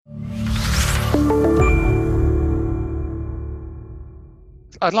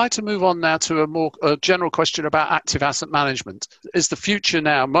I'd like to move on now to a general question about active asset management. Is the future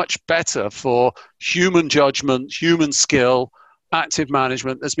now much better for human judgment, human skill, active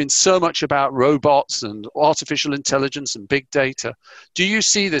management? There's been so much about robots and artificial intelligence and big data. Do you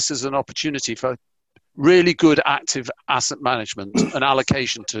see this as an opportunity for really good active asset management and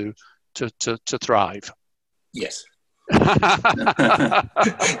allocation to thrive? Yes.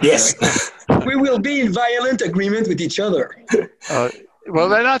 Yes. We will be in violent agreement with each other. Well,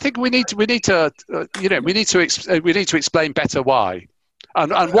 then I think we need to explain better why,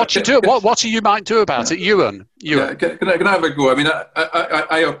 and what you do. What you might do about it, Ewan. Yeah, can I have a go? I mean,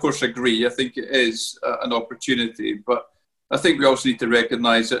 I of course agree. I think it is an opportunity, but I think we also need to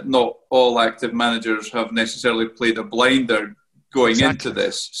recognise that not all active managers have necessarily played a blinder going into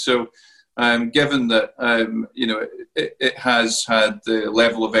this. So, given that it has had the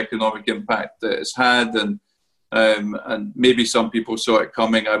level of economic impact that it's had, and maybe some people saw it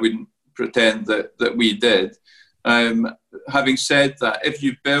coming, I wouldn't pretend that we did. Having said that, if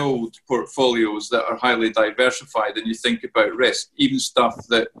you build portfolios that are highly diversified and you think about risk, even stuff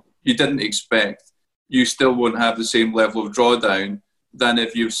that you didn't expect, you still won't have the same level of drawdown than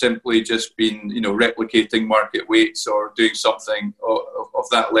if you've simply just been, replicating market weights or doing something of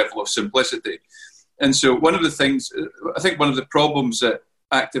that level of simplicity. And so one of the problems that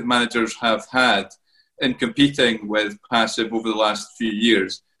active managers have had in competing with passive over the last few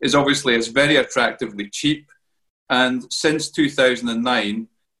years is obviously it's very attractively cheap. And since 2009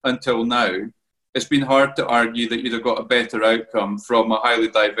 until now, it's been hard to argue that you'd have got a better outcome from a highly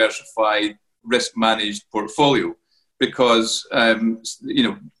diversified, risk-managed portfolio, because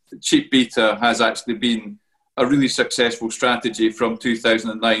cheap beta has actually been a really successful strategy from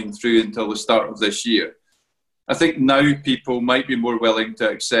 2009 through until the start of this year. I think now people might be more willing to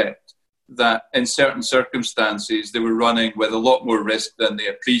accept that in certain circumstances they were running with a lot more risk than they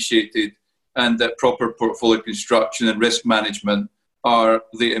appreciated, and that proper portfolio construction and risk management are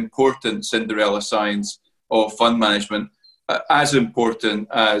the important Cinderella signs of fund management, as important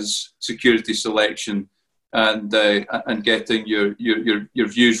as security selection and getting your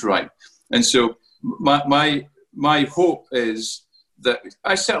views right. And so my hope is that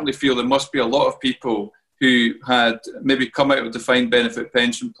I certainly feel there must be a lot of people who had maybe come out of defined benefit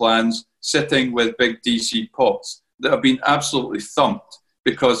pension plans sitting with big DC pots that have been absolutely thumped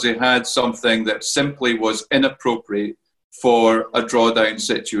because they had something that simply was inappropriate for a drawdown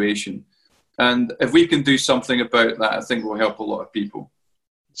situation. And if we can do something about that, I think it will help a lot of people.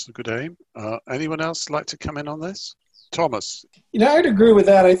 It's a good aim. Anyone else like to come in on this? Thomas? I'd agree with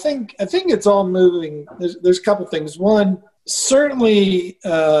that. I think it's all moving. There's a couple things. One, certainly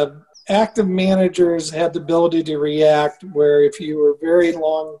active managers had the ability to react where if you were very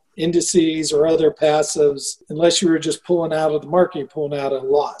long indices or other passives, unless you were just pulling out of the market, you're pulling out at a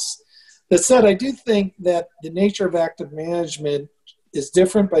loss. That said, I do think that the nature of active management is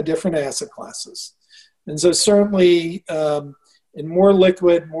different by different asset classes. And so certainly in more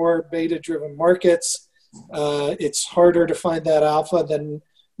liquid, more beta-driven markets, it's harder to find that alpha than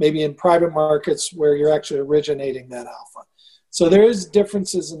maybe in private markets where you're actually originating that alpha. So there is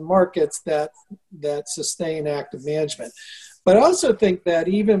differences in markets that sustain active management. But I also think that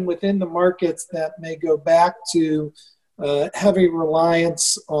even within the markets that may go back to heavy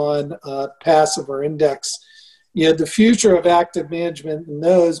reliance on passive or index, the future of active management in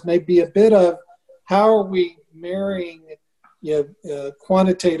those may be a bit of how are we marrying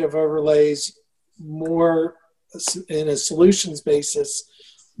quantitative overlays more in a solutions basis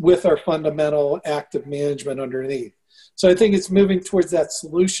with our fundamental active management underneath. So I think it's moving towards that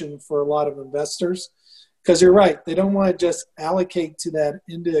solution for a lot of investors, because you're right, they don't want to just allocate to that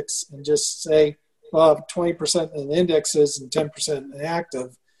index and just say, well, 20% in indexes and 10% in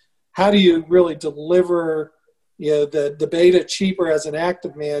active. How do you really deliver the beta cheaper as an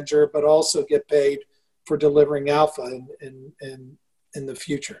active manager, but also get paid for delivering alpha in the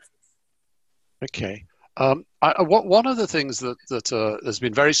future? Okay. One of the things that has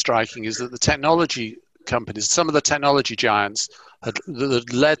been very striking is that the technology companies, some of the technology giants that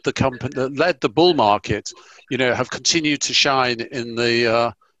led the bull market, have continued to shine in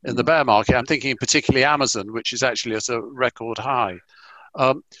the bear market. I'm thinking particularly Amazon, which is actually at a record high.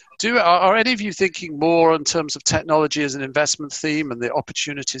 Are any of you thinking more in terms of technology as an investment theme and the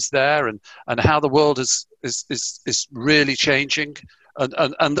opportunities there, and how the world is really changing?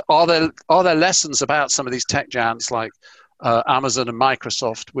 And are there lessons about some of these tech giants like Amazon and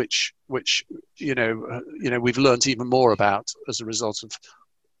Microsoft, which we've learned even more about as a result of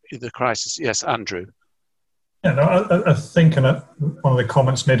the crisis? Yes, Andrew. Yeah, no, I think one of the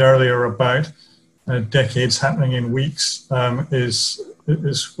comments made earlier about decades happening in weeks is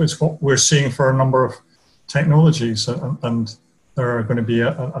is what we're seeing for a number of technologies, and there are going to be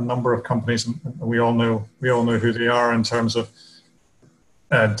a number of companies, and we all know who they are in terms of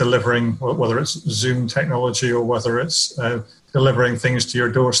delivering, whether it's Zoom technology or whether it's delivering things to your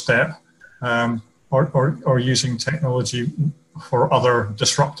doorstep, or using technology for other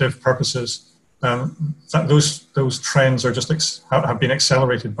disruptive purposes. Those trends are just have been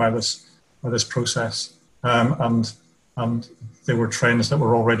accelerated by this process, and they were trends that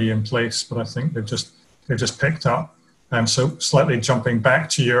were already in place, but I think they've just picked up. So slightly jumping back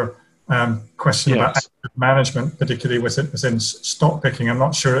to your question about active management, particularly within stock picking, I'm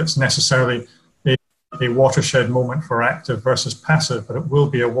not sure it's necessarily a watershed moment for active versus passive, but it will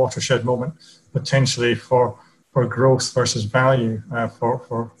be a watershed moment potentially for growth versus value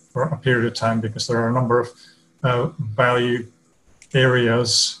for a period of time, because there are a number of value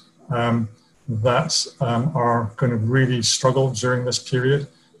areas that are going to really struggle during this period,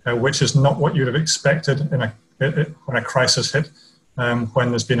 which is not what you'd have expected when a crisis hit, when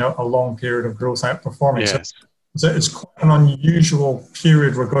there's been a long period of growth outperforming. Yes. So it's quite an unusual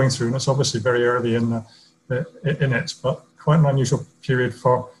period we're going through, and it's obviously very early in it, but quite an unusual period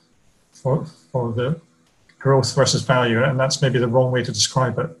for the growth versus value, and that's maybe the wrong way to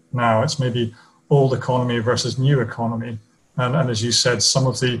describe it now. It's maybe old economy versus new economy, and as you said, some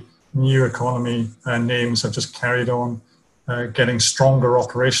of the new economy names have just carried on getting stronger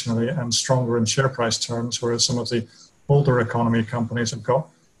operationally and stronger in share price terms, whereas some of the older economy companies have got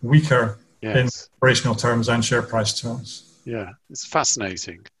weaker in operational terms and share price terms. Yeah, it's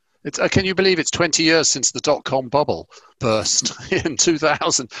fascinating. Can you believe it's 20 years since the dot-com bubble burst in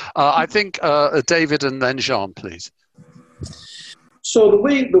 2000? I think David and then Jean, please. So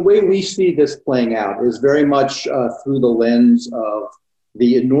the way we see this playing out is very much through the lens of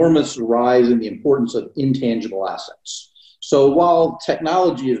the enormous rise in the importance of intangible assets. So while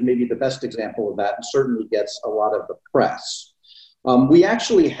technology is maybe the best example of that and certainly gets a lot of the press, we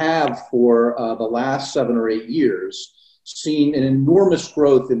actually have for the last 7 or 8 years seen an enormous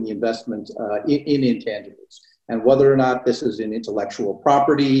growth in the investment in intangibles. And whether or not this is in intellectual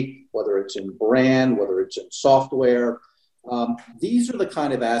property, whether it's in brand, whether it's in software, these are the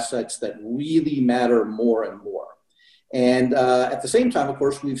kind of assets that really matter more and more. And at the same time, of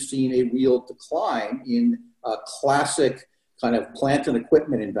course, we've seen a real decline in classic kind of plant and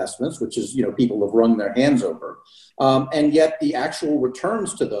equipment investments, which is, people have wrung their hands over. And yet the actual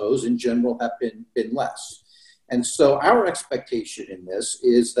returns to those in general have been less. And so our expectation in this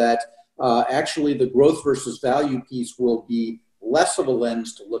is that actually the growth versus value piece will be less of a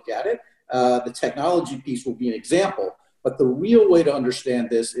lens to look at it. The technology piece will be an example, but the real way to understand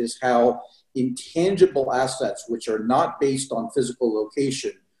this is how intangible assets, which are not based on physical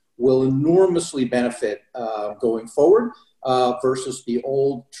location, will enormously benefit going forward versus the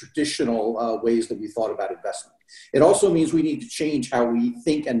old traditional ways that we thought about investment. It also means we need to change how we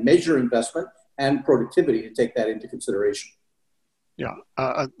think and measure investment and productivity to take that into consideration. Yeah.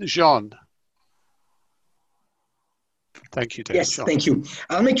 Jean. Thank you, David. Yes, Jean. Thank you.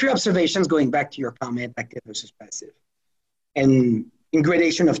 I'll make 3 observations going back to your comment, active versus passive, and in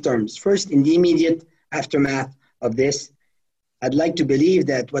gradation of terms. First, in the immediate aftermath of this, I'd like to believe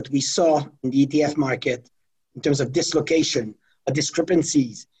that what we saw in the ETF market in terms of dislocation or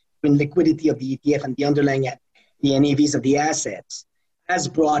discrepancies between liquidity of the ETF and the underlying the NAVs of the assets has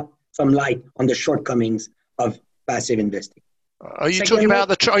brought some light on the shortcomings of passive investing. Are you talking about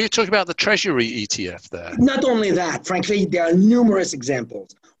the Treasury ETF there? Not only that, frankly, there are numerous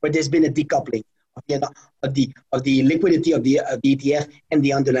examples where there's been a decoupling of the liquidity of the ETF and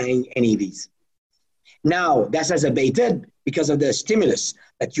the underlying NAVs. Now, that has abated because of the stimulus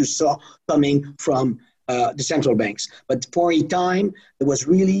that you saw coming from the central banks. But for a time, there was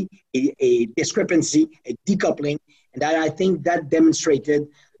really a discrepancy, a decoupling, and I think that demonstrated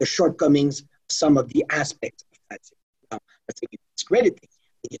the shortcomings of some of the aspects of passive. Now, I think it's discrediting.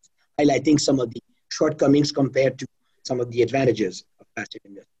 It's highlighting some of the shortcomings compared to some of the advantages of passive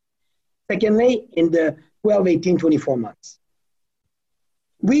investing. Secondly, in the 12, 18, 24 months,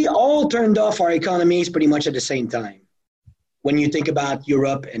 we all turned off our economies pretty much at the same time. When you think about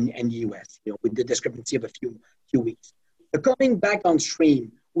Europe and the US, with the discrepancy of a few weeks. The coming back on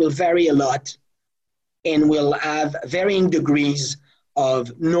stream will vary a lot and will have varying degrees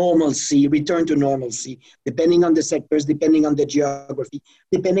of normalcy, return to normalcy, depending on the sectors, depending on the geography,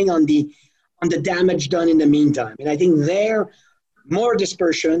 depending on the damage done in the meantime. And I think there, more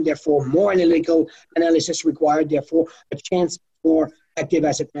dispersion, therefore more analytical analysis required, therefore a chance for active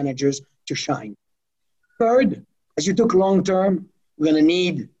asset managers to shine. Third, as you took long term, we're going to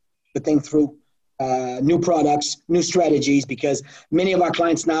need to think through new products, new strategies, because many of our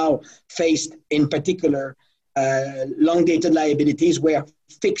clients now faced, in particular, long-dated liabilities where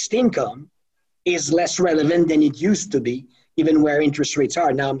fixed income is less relevant than it used to be, even where interest rates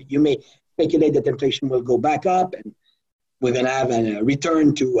are. Now, you may speculate that inflation will go back up and we're going to have a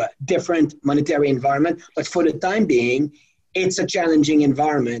return to a different monetary environment. But for the time being, it's a challenging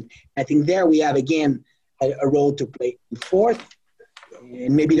environment. I think there we have, again, a role to play. Fourth,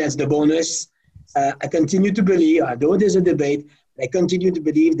 and maybe that's the bonus, I continue to believe, although there's a debate, I continue to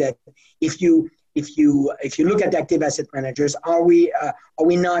believe that if you look at active asset managers, are we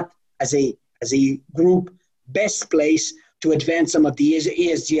not as a group best placed to advance some of the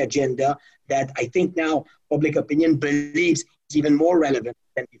ESG agenda that I think now public opinion believes is even more relevant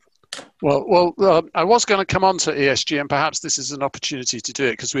than before? Well, I was going to come on to ESG, and perhaps this is an opportunity to do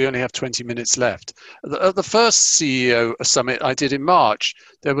it because we only have 20 minutes left. At the first CEO summit I did in March,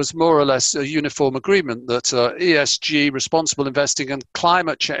 there was more or less a uniform agreement that ESG, responsible investing, and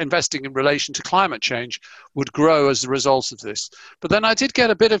investing in relation to climate change would grow as a result of this. But then I did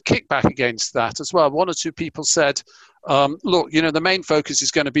get a bit of kickback against that as well. One or two people said, look, the main focus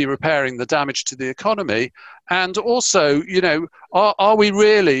is going to be repairing the damage to the economy. And also, are we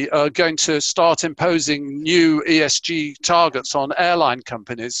really going to start imposing new ESG targets on airline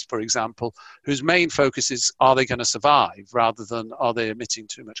companies, for example, whose main focus is, are they going to survive rather than are they emitting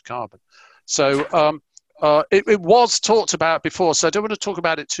too much carbon? So it was talked about before, so I don't want to talk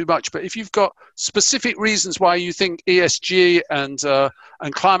about it too much, but if you've got specific reasons why you think ESG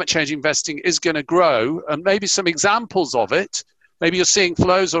and climate change investing is going to grow, and maybe some examples of it, maybe you're seeing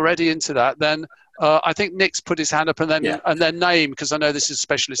flows already into that, then I think Nick's put his hand up, and then Naeem, because I know this is a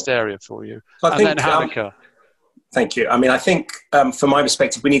specialist area for you, so then Hanneke. Thank you. I mean, I think from my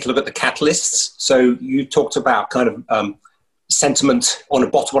perspective, we need to look at the catalysts. So you talked about kind of sentiment on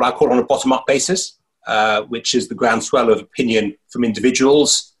what I call on a bottom-up basis. Which is the groundswell of opinion from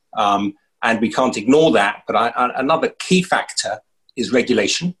individuals, and we can't ignore that. But another key factor is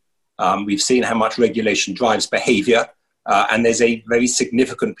regulation. We've seen how much regulation drives behaviour, and there's a very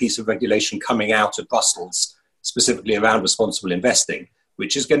significant piece of regulation coming out of Brussels, specifically around responsible investing,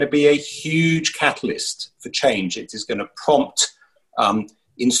 which is going to be a huge catalyst for change. It is going to prompt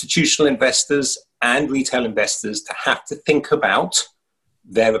institutional investors and retail investors to have to think about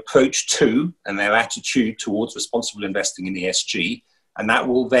their approach to and their attitude towards responsible investing in ESG, and that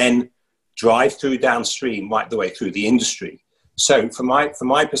will then drive through downstream right the way through the industry. So from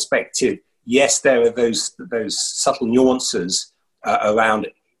my perspective, yes, there are those subtle nuances around,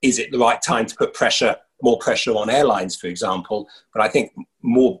 is it the right time to put more pressure on airlines, for example? But I think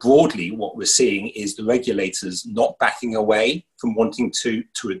more broadly what we're seeing is the regulators not backing away from wanting to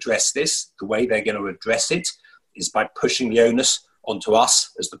address this. The way they're going to address it is by pushing the onus onto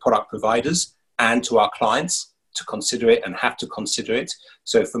us as the product providers and to our clients to consider it and have to consider it.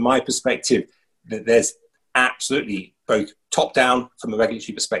 So from my perspective, there's absolutely both top down from a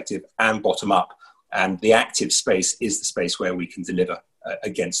regulatory perspective and bottom up. And the active space is the space where we can deliver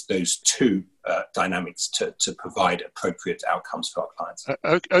against those two dynamics to provide appropriate outcomes for our clients.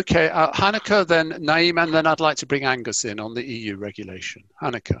 Okay, Hanneke, then Naeem, and then I'd like to bring Angus in on the EU regulation.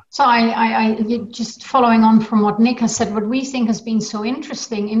 Hanneke. So I just following on from what Nick has said, what we think has been so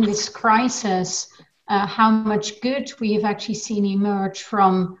interesting in this crisis, how much good we have actually seen emerge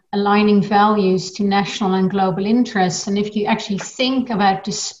from aligning values to national and global interests. And if you actually think about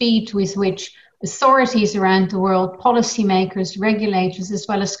the speed with which authorities around the world, policymakers, regulators, as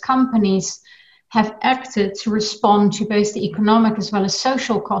well as companies have acted to respond to both the economic as well as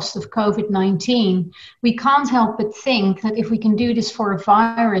social cost of COVID-19, we can't help but think that if we can do this for a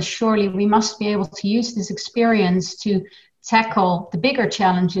virus, surely we must be able to use this experience to tackle the bigger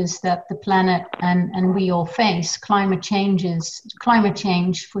challenges that the planet and we all face. Climate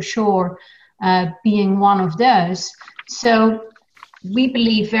change for sure being one of those. So we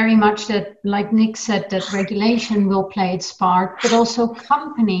believe very much that, like Nick said, that regulation will play its part, but also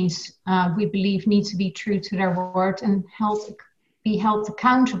companies, we believe, need to be true to their word and be held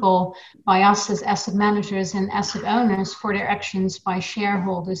accountable by us as asset managers and asset owners for their actions by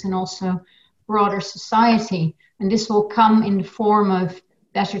shareholders and also broader society. And this will come in the form of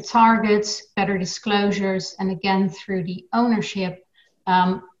better targets, better disclosures, and again, through the ownership,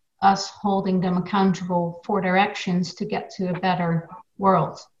 us holding them accountable for their actions to get to a better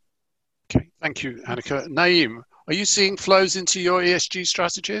world. Okay, thank you, Hanneke. Naeem, are you seeing flows into your ESG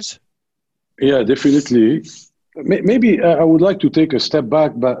strategies? Yeah, definitely. Maybe I would like to take a step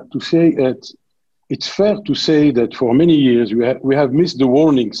back, but to say that it's fair to say that for many years we have missed the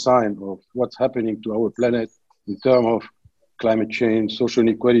warning sign of what's happening to our planet in terms of climate change, social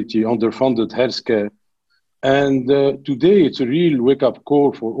inequality, underfunded healthcare. And today it's a real wake-up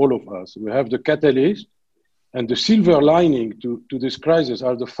call for all of us. We have the catalyst, and the silver lining to this crisis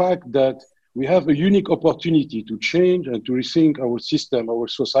are the fact that we have a unique opportunity to change and to rethink our system, our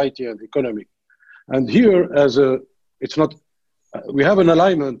society and economy. And here, we have an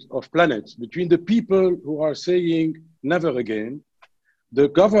alignment of planets between the people who are saying never again. The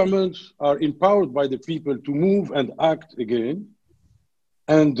governments are empowered by the people to move and act again.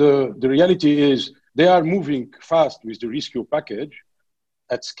 And the reality is they are moving fast with the rescue package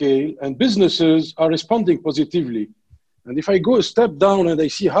at scale, and businesses are responding positively. And if I go a step down and I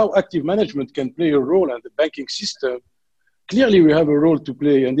see how active management can play a role in the banking system, clearly we have a role to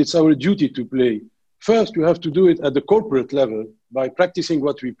play, and it's our duty to play. First, we have to do it at the corporate level by practicing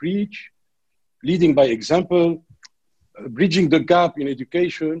what we preach, leading by example, bridging the gap in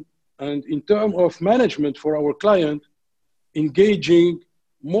education, and in terms of management for our client, engaging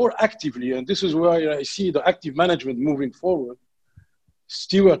more actively. And this is where I see the active management moving forward,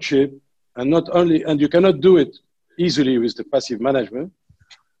 stewardship, and you cannot do it easily with the passive management.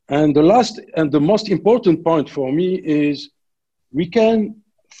 And the last and the most important point for me is we can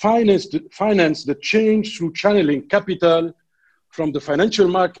finance the change through channeling capital from the financial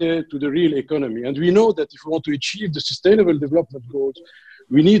market to the real economy. And we know that if we want to achieve the sustainable development goals,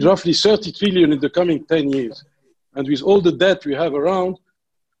 we need roughly 30 trillion in the coming 10 years. And with all the debt we have around,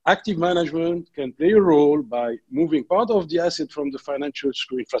 active management can play a role by moving part of the asset from the financial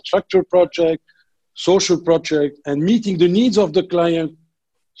through infrastructure project, social project, and meeting the needs of the client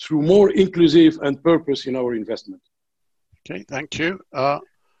through more inclusive and purpose in our investment. Okay, thank you.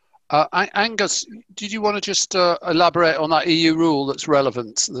 Angus, did you want to just elaborate on that EU rule that's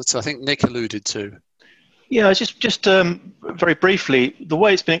relevant, that I think Nick alluded to? Yeah, just very briefly, the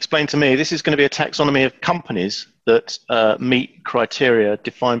way it's been explained to me, this is going to be a taxonomy of companies that meet criteria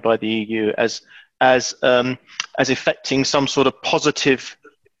defined by the EU as affecting some sort of positive,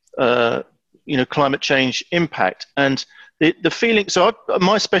 climate change impact. And the feeling, so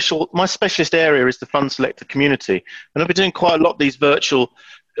my specialist area is the fund selector community, and I've been doing quite a lot of these virtual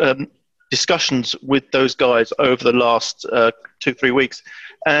discussions with those guys over the last 2-3 weeks,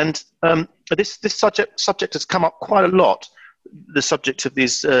 and this subject has come up quite a lot, the subject of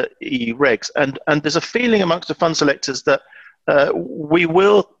these EU regs, and there's a feeling amongst the fund selectors that we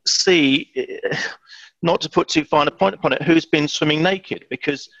will see, not to put too fine a point upon it, who's been swimming naked,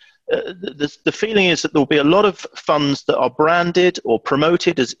 because the feeling is that there will be a lot of funds that are branded or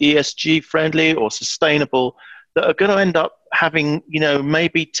promoted as ESG friendly or sustainable that are going to end up having,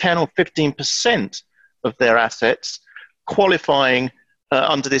 maybe 10 or 15% of their assets qualifying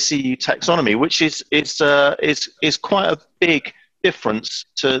under this EU taxonomy, which is quite a big difference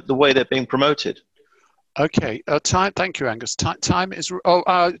to the way they're being promoted. Okay, thank you, Angus. Time is.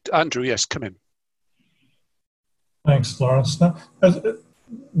 Andrew, yes, come in. Thanks, Lawrence. Now,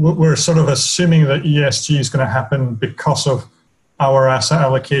 we're sort of assuming that ESG is going to happen because of our asset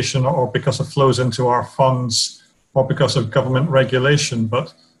allocation or because it flows into our funds or because of government regulation,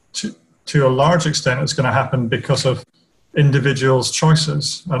 but to a large extent it's going to happen because of individuals'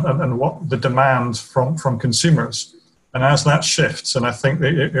 choices and what the demand from consumers. And as that shifts, and I think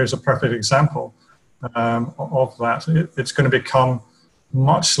here's a perfect example of that, it's going to become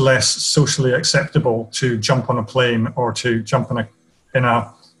much less socially acceptable to jump on a plane or to jump in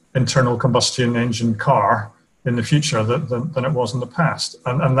a internal combustion engine car in the future than it was in the past.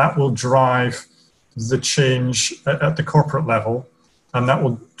 And that will drive the change at the corporate level, and that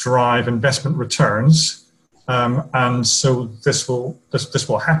will drive investment returns. And so this will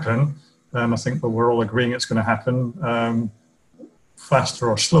happen. I think we're all agreeing it's going to happen faster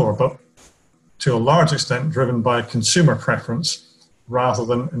or slower, but to a large extent driven by consumer preference rather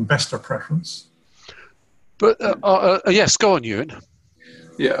than investor preference. But yes, go on, Ewan.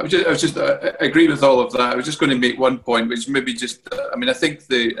 Yeah, I agree with all of that. I was just going to make one point, which maybe I think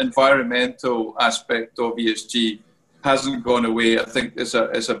the environmental aspect of ESG hasn't gone away. I think it's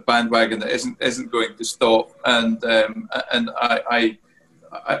a bandwagon that isn't going to stop, and I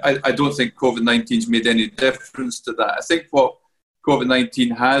don't think COVID-19's made any difference to that. I think what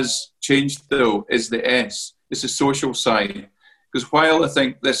COVID-19 has changed, though, is the S. It's the social side, because while I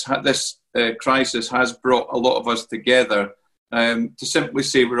think this crisis has brought a lot of us together, to simply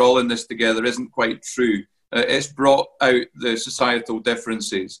say we're all in this together isn't quite true. It's brought out the societal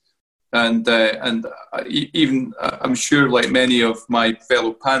differences. And even I'm sure, like many of my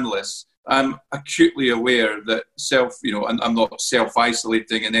fellow panelists, I'm acutely aware that and I'm not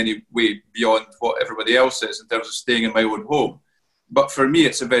self-isolating in any way beyond what everybody else is in terms of staying in my own home. But for me,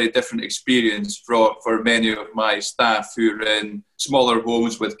 it's a very different experience for many of my staff who are in smaller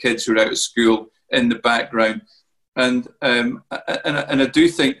homes with kids who are out of school in the background. And I do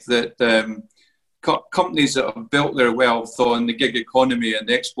think that companies that have built their wealth on the gig economy and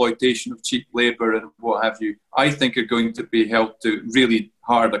the exploitation of cheap labour and what have you, I think are going to be held to really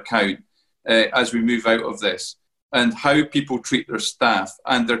hard account as we move out of this. And how people treat their staff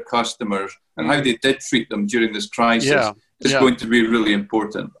and their customers and how they did treat them during this crisis is going to be really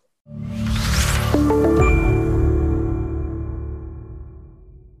important.